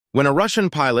When a Russian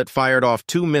pilot fired off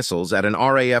 2 missiles at an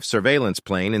RAF surveillance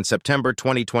plane in September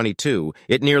 2022,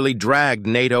 it nearly dragged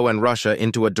NATO and Russia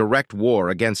into a direct war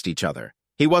against each other.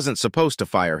 He wasn't supposed to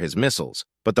fire his missiles,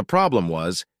 but the problem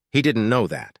was, he didn't know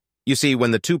that. You see,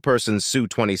 when the 2-person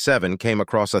Su-27 came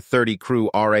across a 30-crew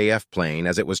RAF plane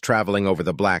as it was traveling over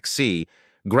the Black Sea,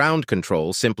 ground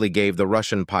control simply gave the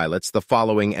Russian pilots the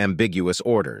following ambiguous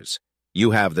orders.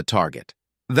 You have the target.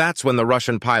 That's when the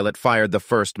Russian pilot fired the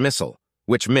first missile,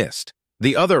 which missed.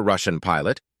 The other Russian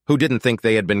pilot, who didn't think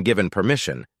they had been given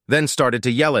permission, then started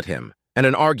to yell at him, and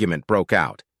an argument broke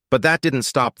out. But that didn't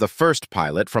stop the first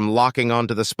pilot from locking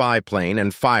onto the spy plane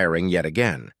and firing yet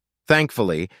again.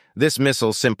 Thankfully, this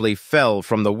missile simply fell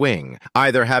from the wing,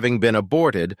 either having been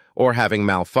aborted or having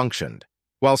malfunctioned.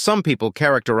 While some people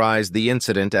characterized the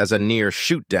incident as a near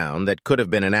shoot-down that could have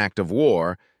been an act of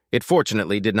war, it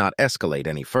fortunately did not escalate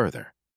any further.